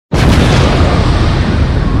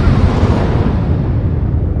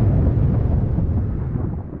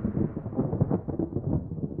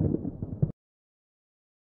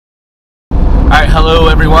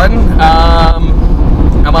everyone.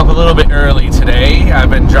 I'm up a little bit early today. I've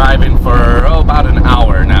been driving for about an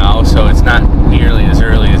hour now, so it's not nearly as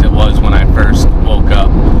early as it was when I first woke up.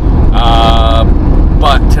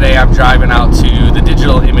 But today I'm driving out to the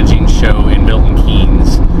digital imaging show in Milton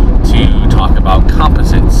Keynes to talk about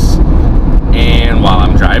composites. And while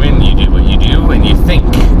I'm driving, you do what you do and you think.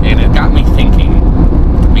 And it got me thinking,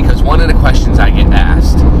 because one of the questions I get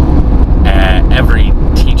asked at every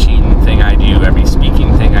teaching thing I do, every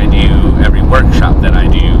speaking thing I do, every workshop that I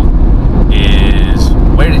do is,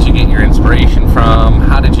 where did you get your inspiration from?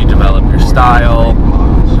 How did you develop your style?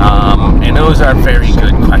 And those are very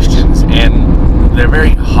good questions, and they're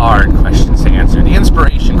very hard questions to answer. The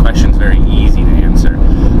inspiration question is very easy to answer.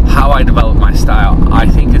 How I develop my style, I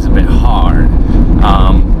think, is a bit hard.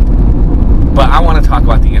 But I want to talk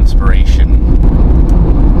about the inspiration.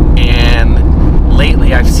 And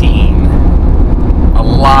lately I've seen a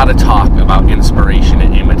lot of talk about inspiration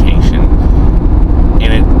and imitation.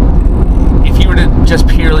 And if you were to just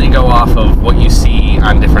purely go off of what you see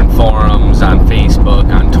on different forums, on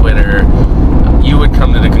Facebook, on Twitter, you would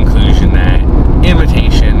come to the conclusion that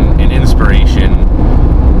imitation and inspiration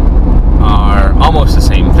are almost the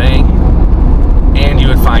same thing. And you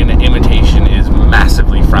would find that imitation is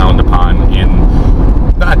massively frowned upon in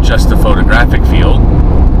not just the photographic field,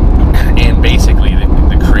 and basically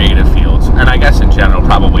the creative fields, and I guess in general,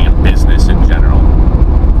 probably in business in general.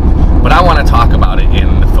 But I want to talk about it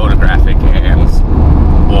in the photographic and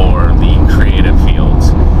or the creative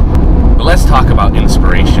fields. But let's talk about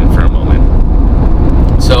inspiration for a moment.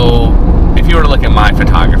 So if you were to look at my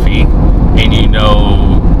photography and you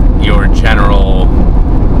know your general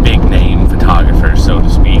big name photographers, so to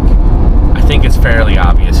speak, I think it's fairly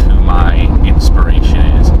obvious who my inspiration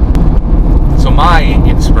is. So my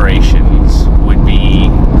inspirations would be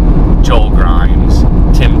Joel Grimes,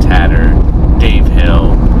 Tim Tatter, Dave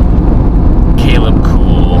Hill, Caleb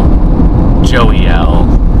Cool, Joey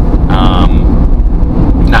L.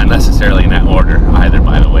 Not necessarily in that order either,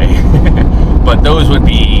 by the way. But those would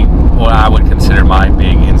be what I would consider my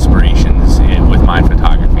big inspirations with my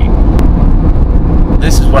photography.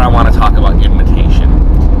 This is where I want to talk about imitation.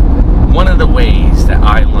 One of the ways that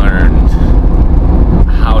I learned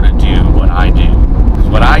how to do what I do,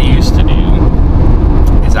 what I used to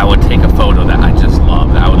do is I would take a photo that I just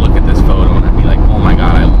loved. I would look at this photo and I'd be like, oh my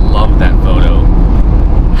god, I love that photo.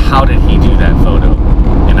 How did he do that photo?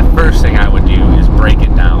 And the first thing I would do is break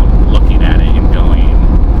it down, looking at it and going,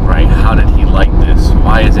 right, how did he like this?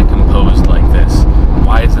 Why is it composed like this?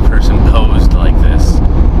 Why is the person posed like this?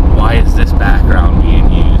 Why is this background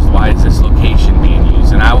being used? Why is this location being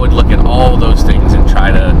used? And I would look at all those things and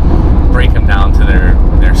try to break them down to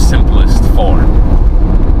their simplest form.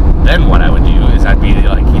 Then what I would do is I'd be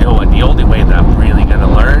like, you know what, the only way that I'm really going to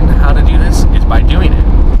learn how to do this is by doing it.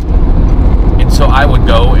 And so I would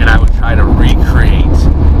go and I would try to recreate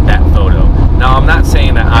that photo. Now, I'm not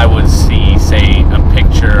saying that I would see, say, a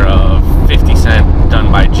picture of 50 Cent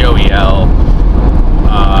done by Joey L.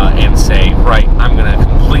 And say, right, I'm going to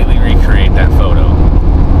completely recreate that photo.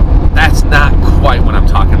 That's not quite what I'm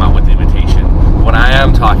talking about with imitation. What I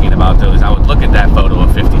am talking about, though, is I would look at that photo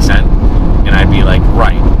of 50 Cent and I'd be like,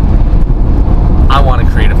 right, I want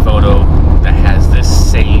to create a photo that has this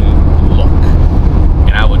same look.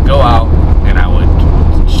 And I would go out and I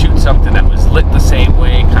would shoot something that was lit the same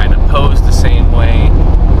way, kind of posed the same way,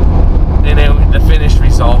 and then the finished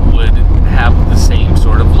result would have the same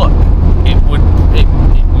sort of look. It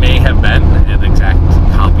may have been an exact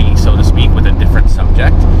copy, so to speak, with a different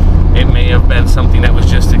subject. It may have been something that was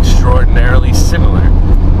just extraordinarily similar.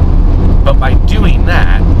 But by doing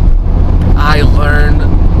that, I learned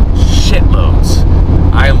shitloads.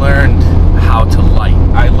 I learned how to light.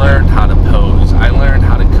 I learned how to pose. I learned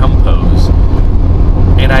how to compose.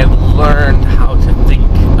 And I learned how to think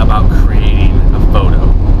about creating a photo.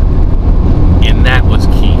 And that was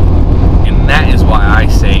key. And that is why I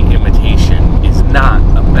say imitation is not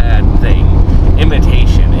a bad thing.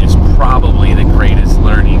 Imitation is probably the greatest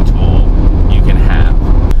learning tool you can have.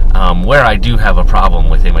 Where I do have a problem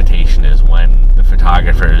with imitation is when the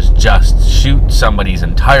photographers just shoot somebody's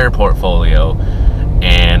entire portfolio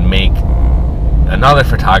and make another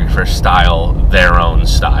photographer's style their own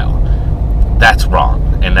style. That's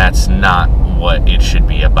wrong, and that's not what it should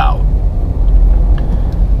be about.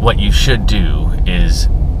 What you should do is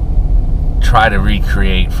try to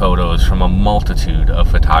recreate photos from a multitude of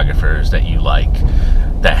photographers that you like,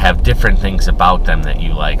 that have different things about them that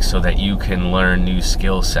you like, so that you can learn new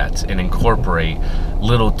skill sets and incorporate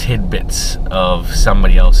little tidbits of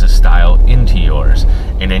somebody else's style into yours.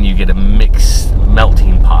 and then you get a mixed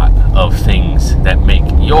melting pot of things that make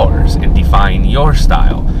yours and define your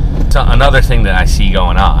style. So another thing that I see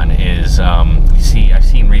going on is, I've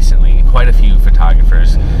seen recently quite a few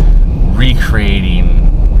photographers recreating,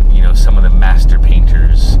 some of the master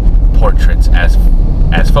painters' portraits as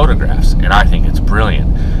photographs, and I think it's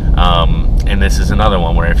brilliant. And this is another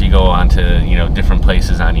one where if you go onto different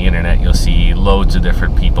places on the internet, you'll see loads of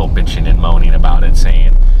different people bitching and moaning about it,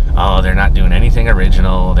 saying, oh, they're not doing anything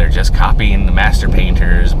original, they're just copying the master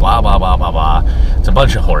painters, blah blah blah blah blah. It's a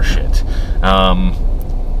bunch of horseshit.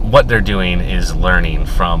 What they're doing is learning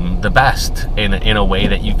from the best in a way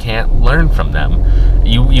that you can't learn from them.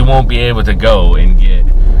 You won't be able to go and get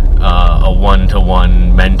a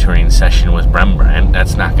one-to-one mentoring session with Rembrandt.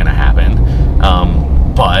 That's not going to happen.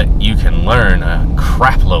 But you can learn a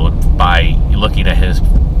crap load by looking at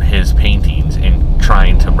his paintings and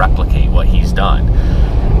trying to replicate what he's done.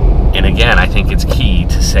 And again, I think it's key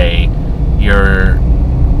to say you're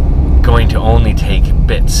going to only take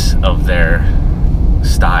bits of their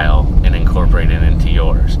style and incorporate it into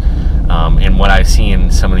yours. And what I've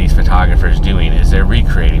seen some of these photographers doing is they're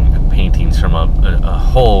recreating paintings from a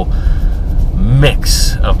whole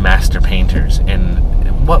mix of master painters.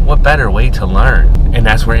 And what better way to learn? And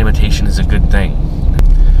that's where imitation is a good thing.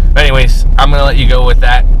 But anyways, I'm going to let you go with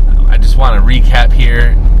that. I just want to recap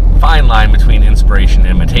here. Fine line between inspiration and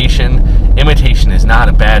imitation. Imitation is not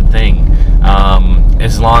a bad thing,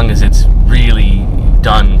 as long as it's really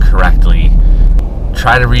done correctly.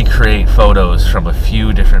 Try to recreate photos from a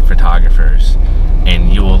few different photographers,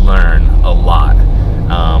 and you will learn a lot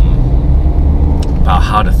about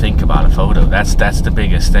how to think about a photo. That's the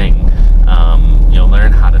biggest thing. You'll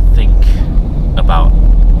learn how to think about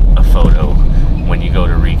a photo when you go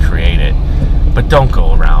to recreate it. But don't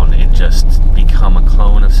go around and just become a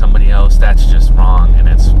clone of somebody else. That's just wrong, and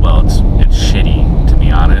it's shitty, to be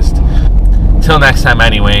honest. Till next time,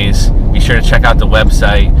 anyways, be sure to check out the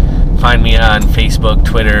website. Find me on Facebook,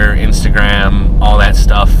 Twitter, Instagram, all that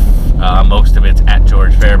stuff. Most of it's at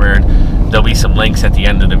George Fairburn. There'll be some links at the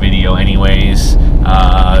end of the video anyways,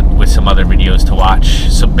 with some other videos to watch.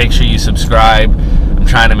 So make sure you subscribe. I'm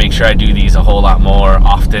trying to make sure I do these a whole lot more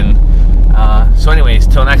often. So anyways,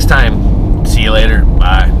 till next time, see you later.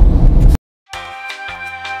 Bye.